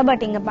வச்சிருப்பாங்க.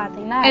 பட் இங்க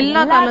பாத்தீங்கன்னா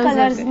எல்லா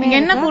கலர்ஸ்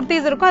என்ன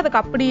குர்த்திஸ் இருக்கோ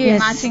அதுக்கு அப்படியே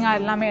மேட்சிங்கா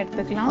எல்லாமே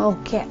எடுத்துக்கலாம்.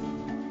 ஓகே.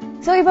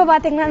 சோ இப்போ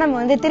பாத்தீங்கன்னா நம்ம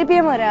வந்து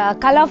திருப்பியும் ஒரு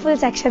கலர்ஃபுல்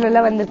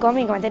செக்ஷன்ல வந்திருக்கோம்.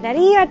 இங்க வந்து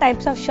நிறைய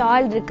டைப்ஸ் ஆஃப்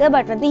ஷால் இருக்கு.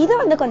 பட் வந்து இது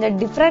வந்து கொஞ்சம்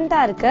டிஃப்ரெண்டா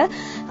இருக்கு.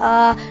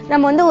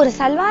 நம்ம வந்து ஒரு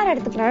சல்வார்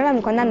எடுத்துக்கிட்டோம்னா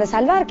நமக்கு வந்து அந்த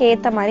சல்வாருக்கு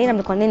ஏத்த மாதிரி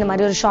நமக்கு வந்து இந்த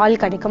மாதிரி ஒரு ஷால்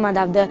கிடைக்கும்.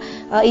 அதாவது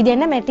இது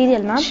என்ன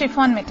மெட்டீரியல்னா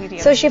ஷிஃபான்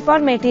மெட்டீரியல். சோ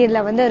ஷிஃபான்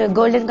மெட்டீரியல்ல வந்து ஒரு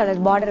கோல்டன்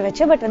கலர் பார்டர்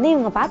வச்சு, பட் வந்து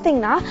இவங்க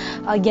பாத்தீங்கன்னா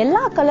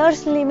எல்லா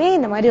கலர்ஸ்லயுமே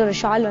இந்த மாதிரி ஒரு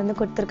ஷால் வந்து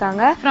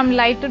கொடுத்திருக்காங்க. From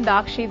light to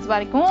dark shades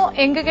வரைக்கும்.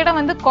 எங்க கிட்ட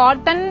வந்து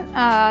காட்டன்,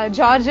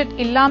 ஜார்ஜெட்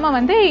இல்லாம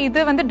வந்து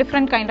இது வந்து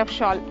different kind of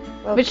shawl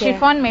with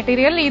chiffon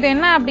material. இது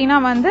என்ன அப்படின்னா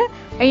வந்து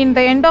இந்த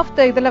எண்ட் ஆஃப்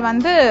த இதுல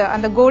வந்து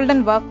அந்த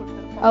கோல்டன் ஒர்க்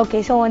கொடுத்திருக்கோம். ஓகே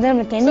சோ வந்து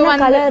நமக்கு என்ன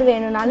கலர்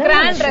வேணும்னாலும்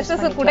கிராண்ட்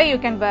Dresses கூட you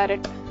can wear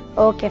it.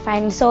 Okay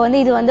fine. So வந்து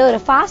இது வந்து ஒரு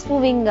fast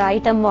moving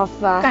item of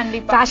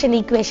fashion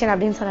equation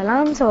அப்படின்னு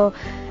சொல்லலாம். சோ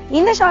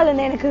இந்த ஷால்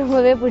வந்து எனக்கு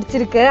ரொம்பவே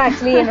பிடிச்சிருக்கு.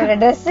 ஆக்சுவலி என்னோட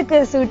ட்ரெஸ்ஸுக்கு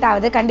சூட்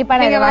ஆகுது. கண்டிப்பா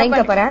நான்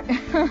வாங்கிக்க போறேன்.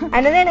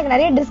 அண்ட் வந்து எனக்கு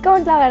நிறைய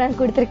டிஸ்கவுண்ட்ஸ்லாம் வேற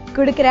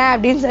கொடுக்குறேன்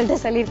அப்படின்னு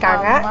சொல்லிட்டு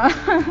சொல்லியிருக்காங்க.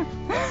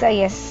 சோ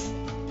எஸ்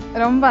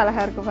ரொம்ப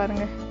அழகா இருக்கு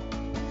பாருங்க.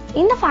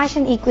 இந்த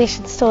ஃபேஷன்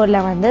ஈக்குவேஷன் ஸ்டோர்ல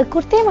வந்து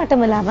குர்த்தி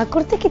மட்டும் இல்லாம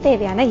குர்த்திக்கு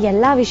தேவையான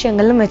எல்லா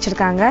விஷயங்களும்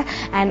வச்சிருக்காங்க.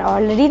 அண்ட்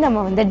ஆல்ரெடி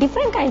நம்ம வந்து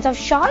டிஃப்ரெண்ட் கைண்ட்ஸ் ஆஃப்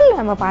ஷால்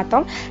நம்ம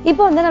பார்த்தோம்.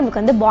 இப்போ வந்து நமக்கு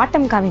வந்து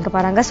பாட்டம் காமிக்க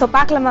போறாங்க. சோ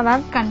பார்க்கலாமா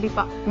மேம்?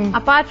 கண்டிப்பா.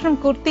 அபார்ட் ஃப்ரம்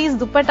குர்த்திஸ்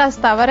துப்பட்டாஸ்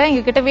தவிர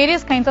எங்க கிட்ட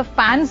வேரியஸ் கைண்ட்ஸ் ஆஃப்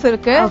பேண்ட்ஸ்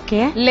இருக்கு.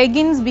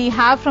 Leggings we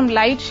have from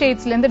light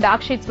shades ல இருந்து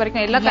டார்க் ஷேட்ஸ்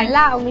வரைக்கும்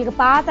எல்லா உங்களுக்கு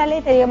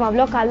பார்த்தாலே தெரியும்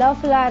அவ்வளவு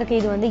கலர்ஃபுல்லா இருக்கு.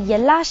 இது வந்து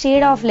எல்லா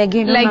ஷேட் ஆஃப்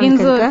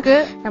லெகின்ஸ் இருக்கு.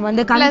 நம்ம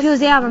வந்து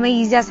கன்ஃபியூஸே ஆகாம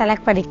ஈஸியா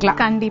செலக்ட்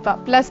பண்ணிக்கலாம். கண்டிப்பா.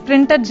 பிளஸ்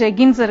பிரிண்டட்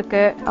ஜெகின்ஸ்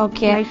இருக்கு.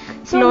 ஓகே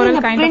சோ இந்த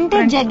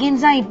பிரிண்டட்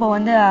ஜெகின்ஸ் தான் இப்போ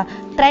வந்து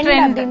ட்ரெண்ட்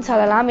அப்படின்னு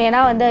சொல்லலாம். ஏன்னா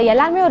வந்து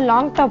எல்லாரும் ஒரு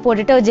லாங் டாப்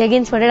போட்டுட்டு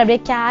ஜெகின்ஸ் போட்டுட்டு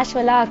அப்படியே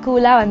கேஷுவலா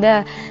கூலா வந்து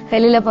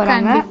வெளியில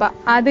போறாங்க. கண்டிப்பா.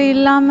 அது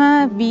இல்லாம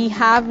we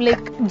have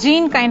like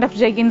jean kind of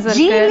jeggings இருக்கு.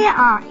 ஜீன்ல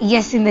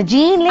எஸ் இந்த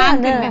ஜீன்ல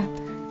வந்து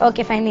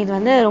ஓகே ஃபைன். இது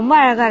வந்து ரொம்ப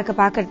அழகா இருக்கு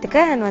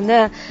பாக்குறதுக்கு. அண்ட் வந்து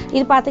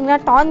இது பாத்தீங்கன்னா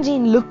டான்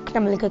ஜீன் லுக்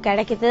நம்மளுக்கு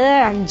கிடைக்குது.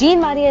 அண்ட்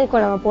ஜீன் மாதிரியே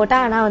இருக்கும் நம்ம போட்டா.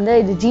 ஆனா வந்து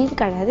இது ஜீன்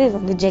கிடையாது, இது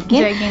வந்து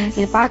ஜெகின்.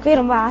 இது பார்க்கவே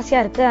ரொம்ப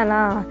ஆசையா இருக்கு. ஆனா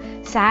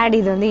சாட்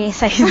இது வந்து ஏ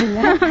சைஸ்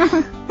இல்ல.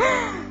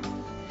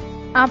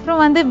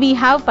 அப்புறம் வந்து we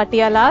have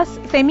patialas,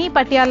 semi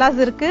patialas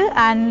இருக்கு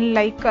and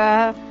like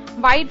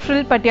white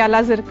frill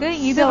patialas இருக்கு.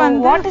 இது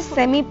வந்து what is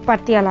semi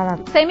patiala?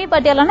 semi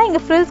patialana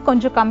இங்க frills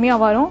கொஞ்சம் கம்மியா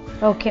வரும்.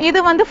 ஓகே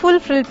இது வந்து full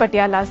frill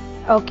patialas.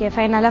 Okay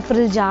fine. நல்லா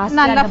ஃப்ரில் ஜாஸ்தி,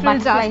 நல்லா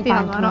ஃப்ரில் ஜாஸ்தி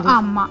வரும்.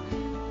 ஆமா.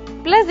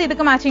 பிளஸ்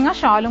இதுக்கு மேட்சிங்கா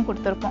ஷாலும்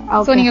கொடுத்திருப்போம்.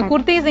 சோ நீங்க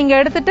குர்தீஸ் இங்க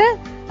எடுத்துட்டு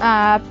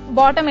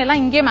பாட்டம்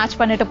எல்லாம் இங்கே மேட்ச்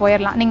பண்ணிட்டு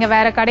போயிடலாம். நீங்க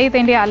வேற கடையை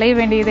தேடி அலைய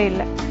வேண்டியதே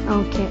இல்ல.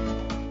 ஓகே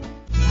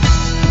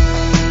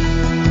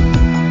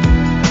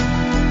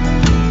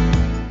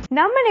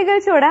நம்ம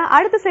நிகழ்ச்சியோட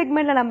அடுத்த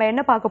செக்மெண்ட்ல நம்ம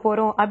என்ன பார்க்க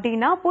போறோம்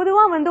அப்படின்னா,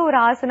 பொதுவா வந்து ஒரு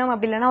ஆசனம்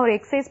அப்படி இல்லைன்னா ஒரு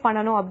எக்ஸசைஸ்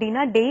பண்ணணும்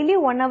அப்படின்னா டெய்லி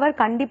 1 hour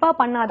கண்டிப்பா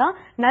பண்ணாதான்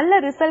நல்ல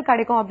ரிசல்ட்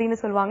கிடைக்கும் அப்படின்னு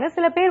சொல்லுவாங்க.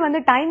 சில பேர் வந்து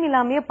டைம்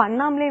இல்லாமயே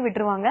பண்ணாமலே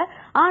விட்டுருவாங்க.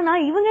 ஆனா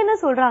இவங்க என்ன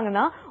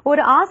சொல்றாங்கன்னா,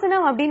 ஒரு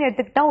ஆசனம் அப்படின்னு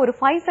எடுத்துக்கிட்டா ஒரு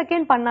 5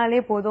 செகண்ட்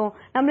பண்ணாலே போதும்,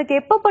 நம்மளுக்கு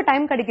எப்பப்போ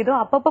டைம் கிடைக்குதோ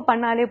அப்பப்போ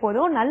பண்ணாலே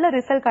போதும், நல்ல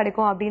ரிசல்ட்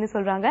கிடைக்கும் அப்படின்னு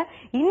சொல்றாங்க.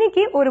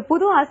 இன்னைக்கு ஒரு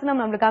புது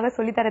ஆசனம் நம்மளுக்காக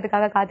சொல்லி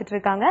தரதுக்காக காத்துட்டு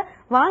இருக்காங்க.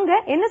 வாங்க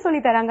என்ன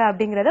சொல்லி தராங்க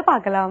அப்படிங்கறத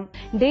பார்க்கலாம்.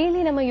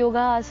 டெய்லி நம்ம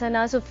யோகா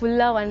ஆசனாஸ்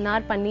ஃபுல்லா 1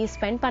 hour பண்ணி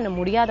ஸ்பெண்ட் பண்ண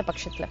முடியாத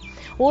பட்சத்துல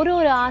ஒரு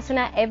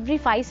ஆசனா எவ்ரி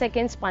 5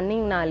 seconds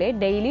பண்ணீங்கனாலே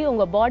டெய்லி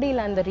உங்க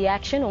பாடியில அந்த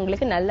ரியாக்ஷன்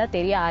உங்களுக்கு நல்லா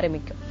தெரிய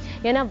ஆரம்பிக்கும்.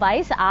 ஏன்னா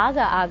வயசு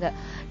ஆக ஆக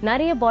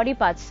நிறைய பாடி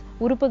பார்ட்ஸ்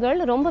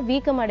உறுப்புகள் ரொம்ப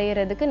வீக்கம்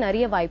அடைகிறதுக்கு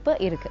நிறைய வாய்ப்பு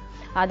இருக்கு.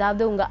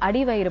 அதாவது உங்க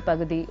அடிவயிறு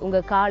பகுதி,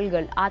 உங்க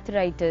கால்கள்,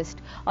 ஆர்த்ரைட்டிஸ்,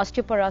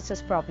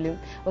 ஆஸ்டியோபோரோசிஸ் ப்ராப்ளம்,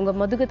 உங்க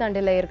முதுகு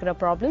தண்டில இருக்கிற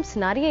ப்ராப்ளம்ஸ்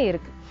நிறைய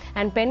இருக்கு.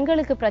 அண்ட்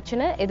பெண்களுக்கு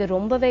பிரச்சனை இது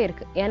ரொம்பவே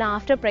இருக்கு. ஏன்னா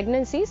ஆஃப்டர்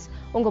பிரெக்னன்சிஸ்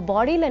உங்க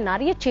பாடியில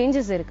நிறைய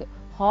சேஞ்சஸ் இருக்கு.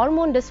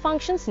 ஹார்மோன்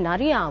டிஸ்ஃபங்க்ஷன்ஸ்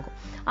நிறைய ஆகும்.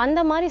 அந்த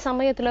மாதிரி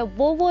சமயத்துல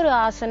ஒவ்வொரு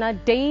ஆசனா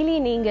டெய்லி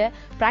நீங்க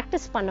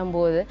பிராக்டிஸ்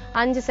பண்ணும்போது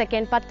 5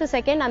 செகண்ட் 10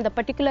 செகண்ட் அந்த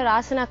பர்டிகுலர்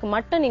ஆசனாக்கு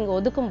மட்டும் நீங்க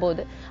ஒதுக்கும்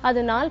போது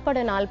அது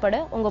நாள்பட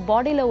உங்க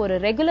பாடியில ஒரு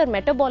ரெகுலர்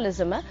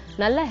மெட்டபாலிசமை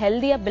நல்லா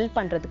ஹெல்தியா பில்ட்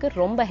பண்றதுக்கு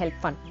ரொம்ப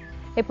ஹெல்ப் பண்ணும்.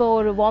 இப்போ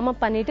ஒரு வார்ம்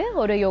அப் பண்ணிட்டு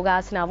ஒரு யோகா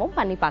ஆசனாவும்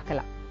பண்ணி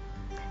பார்க்கலாம்.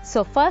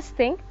 ஸோ ஃபர்ஸ்ட்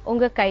திங்,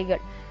 உங்க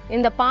கைகள்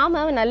இந்த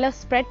பாமை நல்லா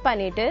ஸ்ப்ரெட்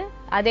பண்ணிட்டு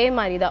அதே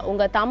மாதிரிதான்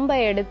உங்க தம்பை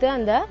எடுத்து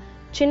அந்த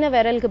சின்ன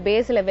விரலுக்கு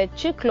பேஸ்ல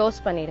வச்சு க்ளோஸ்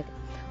பண்ணிடுங்க.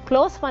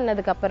 க்ளோஸ்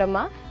பண்ணதுக்கு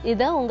அப்புறமா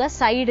இத உங்க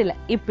சைடுல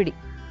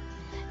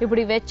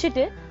இப்படி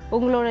வச்சுட்டு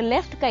உங்களோட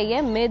லெஃப்ட் கைய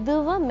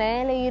மெதுவா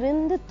மேல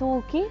இருந்து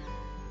தூக்கி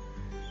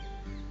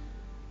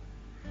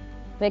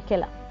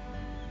வைக்கலாம்.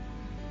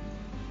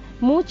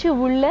 மூச்சு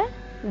உள்ள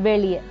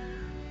வெளிய,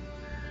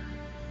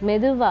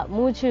 மெதுவா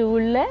மூச்சு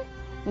உள்ள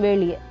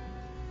வெளிய.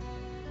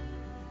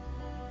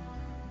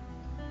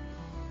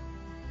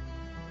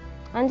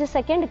 5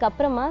 செகண்டுக்கு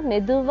அப்புறமா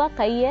மெதுவா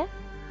கைய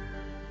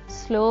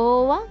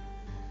ஸ்லோவா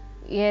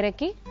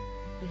இறக்கி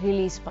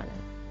ரிலீஸ்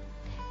பண்ணுங்க.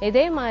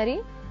 இதே மாதிரி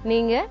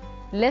நீங்க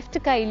லெஃப்ட்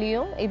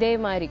கையிலயும் இதே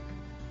மாதிரி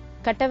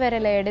கட்டை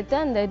விரலை எடுத்து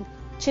அந்த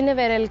சின்ன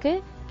விரலுக்கு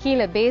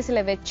கீழே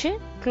பேஸ்ல வச்சு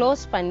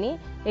க்ளோஸ் பண்ணி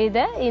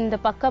இத இந்த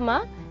பக்கமா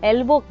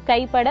எல்போ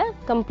கைப்பட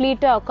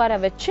கம்ப்ளீட்டா உட்கார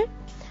வச்சு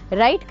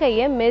ரைட்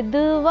கைய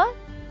மெதுவா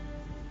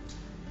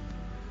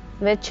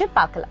வச்சு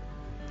பார்க்கலாம்.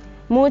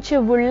 மூச்சு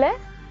உள்ள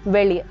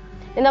வெளியே.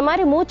 இந்த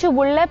மாதிரி மூச்சு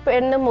உள்ள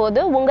பண்ணும்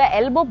போது உங்க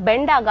எல்போ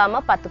பெண்ட்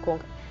ஆகாம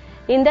பாத்துக்கோங்க.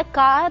 இந்த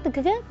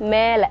காதுக்கு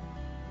மேல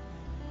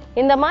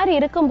இந்த மாதிரி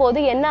இருக்கும்போது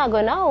என்ன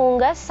ஆகும்னா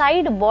உங்க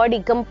சைடு பாடி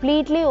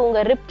கம்ப்ளீட்லி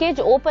உங்க ரிப்கேஜ்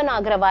ஓபன்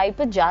ஆகுற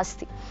வாய்ப்பு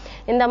ஜாஸ்தி.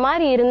 இந்த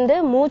மாதிரி இருந்து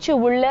மூச்சு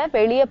உள்ள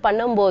வெளியே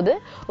பண்ணும்போது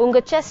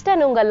உங்க செஸ்ட்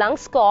அண்ட் உங்க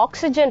லங்ஸ்க்கு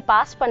ஆக்சிஜன்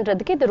பாஸ்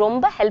பண்றதுக்கு இது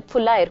ரொம்ப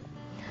ஹெல்ப்ஃபுல்லா இருக்கும்.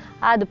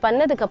 அது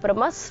பண்ணதுக்கு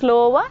அப்புறமா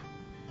ஸ்லோவா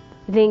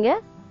நீங்க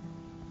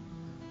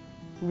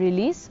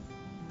ரிலீஸ்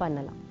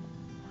பண்ணலாம்.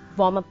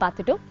 வார்ம் அப்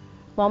பார்த்துட்டோம்.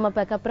 வார்ம்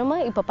அப்புக்கு அப்புறமா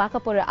இப்ப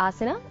பார்க்க போற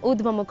ஆசனா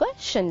ஊர்த்வமுக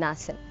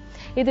ஷன்னாசனம்.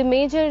 இது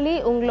மேஜர்லி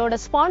உங்களோட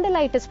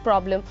ஸ்பாண்டிலைட்டிஸ்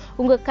ப்ராப்ளம்,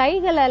 உங்க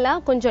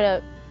கைகளெல்லாம்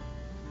கொஞ்சம்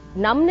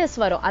நம்னஸ்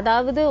வரும்.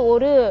 அதாவது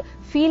ஒரு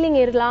ஃபீலிங்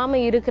இல்லாம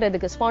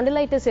இருக்கிறதுக்கு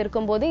ஸ்பாண்டிலைட்டிஸ்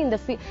இருக்கும்போது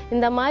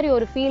இந்த மாதிரி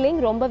ஒரு ஃபீலிங்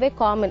ரொம்பவே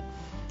காமன்.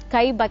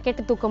 கை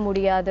பக்கெட் தூக்க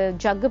முடியாது,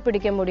 ஜக்கு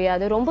பிடிக்க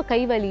முடியாது, ரொம்ப கை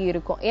வலி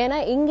இருக்கும். ஏன்னா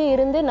இங்க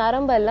இருந்து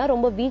நரம்பெல்லாம்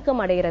ரொம்ப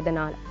வீக்கம்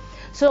அடைகிறதுனால.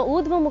 ஸோ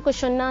ஊர்த்வமுக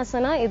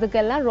ஷண்ணாசனா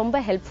இதுக்கெல்லாம் ரொம்ப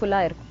ஹெல்ப்ஃபுல்லா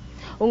இருக்கும்.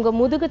 உங்க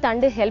முதுகு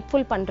தண்டு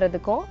ஹெல்ப்ஃபுல்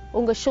பண்றதுக்கும்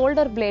உங்க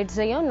ஷோல்டர்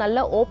பிளேட்ஸையும்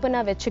நல்லா ஓப்பனா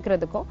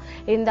வச்சுக்கிறதுக்கும்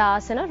இந்த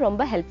ஆசனா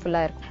ரொம்ப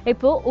ஹெல்ப்ஃபுல்லா இருக்கும்.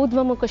 இப்போ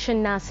ஊர்த்வமுக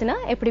ஷண்ணாசனா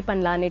எப்படி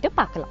பண்ணலான்னுட்டு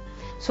பார்க்கலாம்.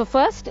 ஸோ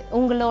ஃபர்ஸ்ட்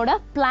உங்களோட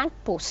பிளாங்க்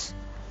போஸ்.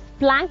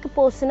 பிளாங்க்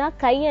போஸ்னா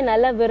கையை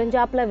நல்லா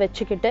விரிஞ்சாப்புல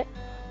வச்சுக்கிட்டு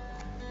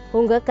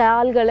உங்க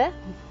கால்களை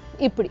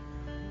இப்படி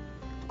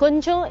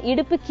கொஞ்சம்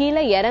இடுப்பு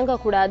கீழே இறங்க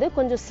கூடாது,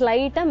 கொஞ்சம்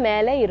ஸ்லைட்டா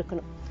மேலே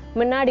இருக்கணும்.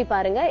 முன்னாடி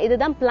பாருங்க,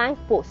 இதுதான்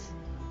பிளாங்க் போஸ்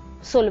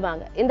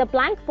சொல்லுவாங்க. இந்த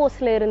பிளாங்க்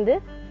போஸ்ல இருந்து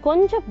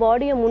கொஞ்சம்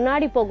பாடியை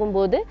முன்னாடி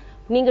போகும்போது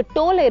நீங்க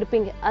டோல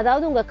இருப்பீங்க.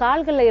 அதாவது உங்க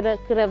கால்கள்ல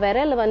இருக்கிற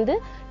விரல் வந்து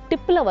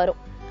டிப்ல வரும்.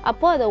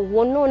 அப்போ அதை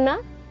ஒன்னொன்னா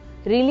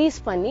ரிலீஸ்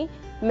பண்ணி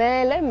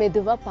மேல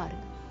மெதுவா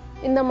பாருங்க.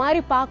 இந்த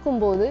மாதிரி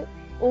பார்க்கும்போது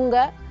உங்க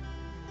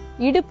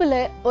இடுப்புல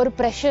ஒரு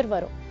ப்ரெஷர்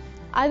வரும்.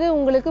 அது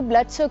உங்களுக்கு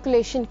பிளட்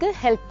சர்க்குலேஷனுக்கு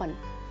ஹெல்ப்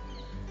பண்ணும்.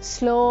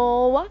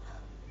 ஸ்லோவா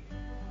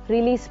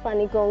ரிலீஸ்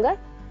பண்ணிக்கோங்க.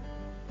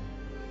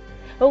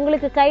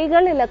 உங்களுக்கு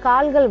கைகள் இல்ல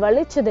கால்கள்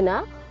வலிச்சதுன்னா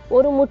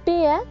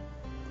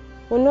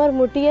இன்னொரு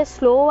முட்டிய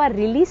ஸ்லோவா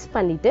ரிலீஸ்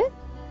பண்ணிட்டு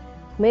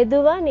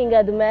மெதுவா நீங்க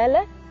அது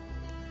மேல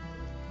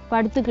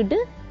படுத்துக்கிட்டு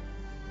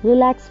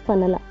ரிலாக்ஸ்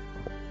பண்ணலாம்.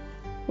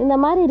 இந்த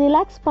மாதிரி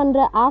ரிலாக்ஸ்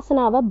பண்ற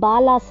ஆசனாவை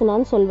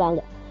பாலாசனான்னு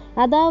சொல்லுவாங்க.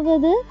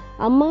 அதாவது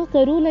அம்மா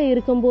கருவுல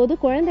இருக்கும்போது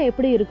குழந்தை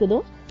எப்படி இருக்குதோ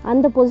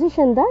அந்த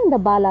பொசிஷன் தான் இந்த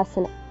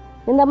பாலாசனம்.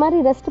 இந்த மாதிரி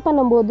ரெஸ்ட்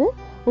பண்ணும்போது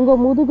உங்க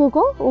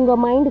முதுகுக்கும் உங்க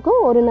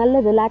மைண்டுக்கும் ஒரு நல்ல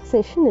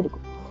ரிலாக்ஸேஷன்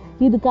இருக்கும்.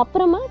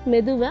 இதுக்கப்புறமா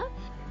மெதுவா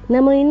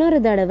நம்ம இன்னொரு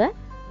தடவை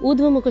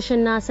ஊர்த்வமுக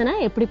ஷண்ணாசனா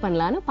எப்படி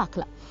பண்ணலான்னு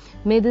பார்க்கலாம்.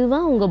 மெதுவா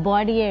உங்க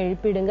பாடியை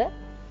எழுப்பிடுங்க.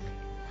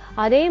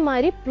 அதே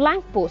மாதிரி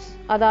பிளாங்க் போஸ்,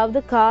 அதாவது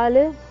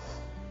காலு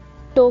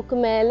டோக்கு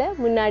மேல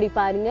முன்னாடி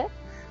பாருங்க.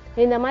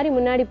 இந்த மாதிரி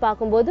முன்னாடி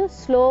பார்க்கும்போது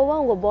ஸ்லோவா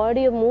உங்க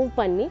பாடியை மூவ்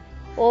பண்ணி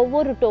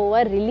ஒவ்வொரு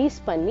டோவா ரிலீஸ்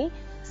பண்ணி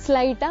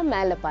ஸ்லைட்டா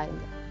மேல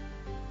பாருங்க.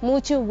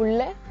 மூச்சு உள்ள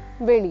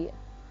வெளியே,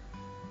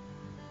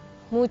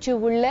 மூச்சு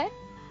உள்ள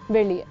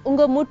வெளியே.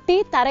 உங்க முட்டி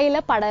தரையில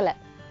படல,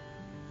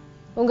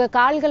 உங்க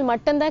கால்கள்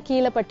மட்டும்தான்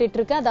கீழே பட்டுட்டு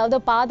இருக்கு. அதாவது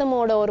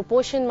பாதமோட ஒரு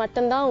போர்ஷன்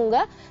மட்டும்தான் உங்க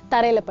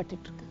தரையில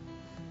பட்டுட்டு இருக்கு.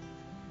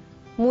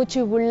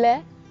 மூச்சு உள்ள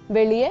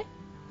வெளியே.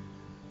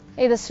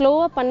 இதை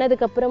ஸ்லோவா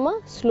பண்ணதுக்கு அப்புறமா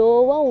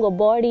ஸ்லோவா உங்க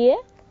பாடிய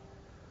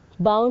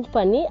பவுண்ட்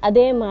பண்ணி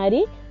அதே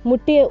மாதிரி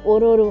முட்டிய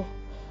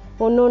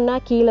ஒன்னொன்னா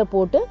கீழே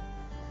போட்டு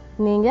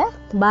நீங்க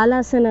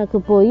பாலாசனாக்கு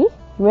போய்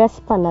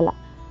ரெஸ்ட் பண்ணலாம்.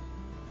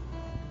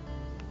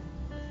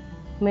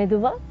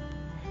 மெதுவா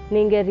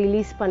நீங்க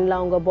ரிலீஸ்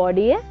பண்ணலாம் உங்க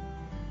பாடிய.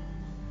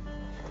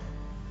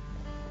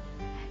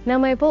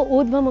 நம்ம இப்போ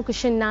ஊர்த்வமுக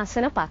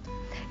ஷண்ணாசனா பார்த்தோம்.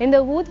 இந்த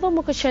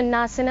ஊர்த்வமுக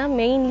ஷண்ணாசனா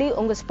மெயின்லி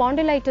உங்க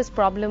ஸ்பாண்டிலைட்டிஸ்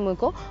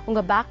ப்ராப்ளமுக்கும்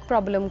உங்க பேக்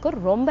ப்ராப்ளமுக்கும்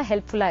ரொம்ப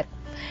ஹெல்ப்ஃபுல்லா இருக்கும்.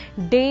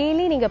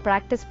 டெய்லி நீங்க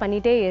பிராக்டிஸ்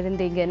பண்ணிட்டே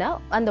இருந்தீங்கன்னா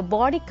அந்த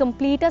பாடி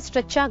கம்ப்ளீட்டா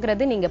ஸ்ட்ரெச்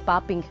ஆகுறது நீங்க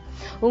பாப்பீங்க.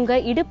 உங்க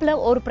இடுப்புல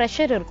ஒரு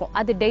ப்ரெஷர் இருக்கும்.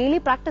 அது டெய்லி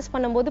பிராக்டிஸ்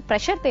பண்ணும்போது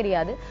ப்ரெஷர்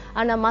தெரியாது,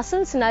 ஆனா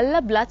மசில்ஸ்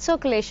நல்ல பிளட்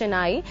சர்க்குலேஷன்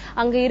ஆகி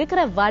அங்க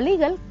இருக்கிற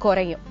வலிகள்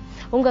குறையும்.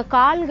 உங்க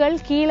கால்கள்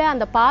கீழே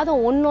அந்த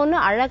பாதம் ஒன்னொன்னு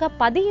அழகா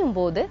பதியும்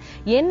போது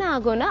என்ன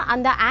ஆகும்னா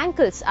அந்த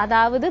ஆங்கிள்ஸ்,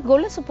 அதாவது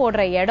கொலுசு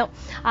போடுற இடம்,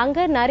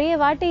 அங்க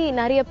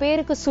நிறைய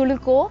பேருக்கு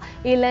சுளுக்கோ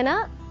இல்லைன்னா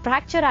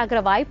பிராக்சர் ஆகிற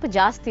வாய்ப்பு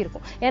ஜாஸ்தி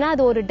இருக்கும். ஏன்னா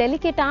அது ஒரு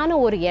டெலிகேட்டான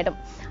ஒரு இடம்.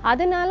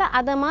 அதனால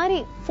அத மாதிரி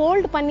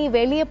ஃபோல்ட் பண்ணி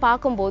வெளியே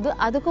பார்க்கும்போது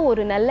அதுக்கு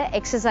ஒரு நல்ல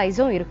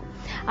எக்ஸசைஸும் இருக்கும்.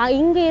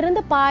 இங்க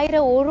இருந்து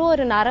பாயிற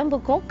ஒரு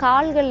நரம்புக்கும்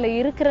கால்கள்ல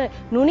இருக்கிற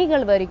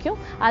நுனிகள் வரைக்கும்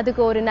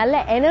அதுக்கு ஒரு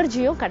நல்ல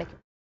எனர்ஜியும் கிடைக்கும்.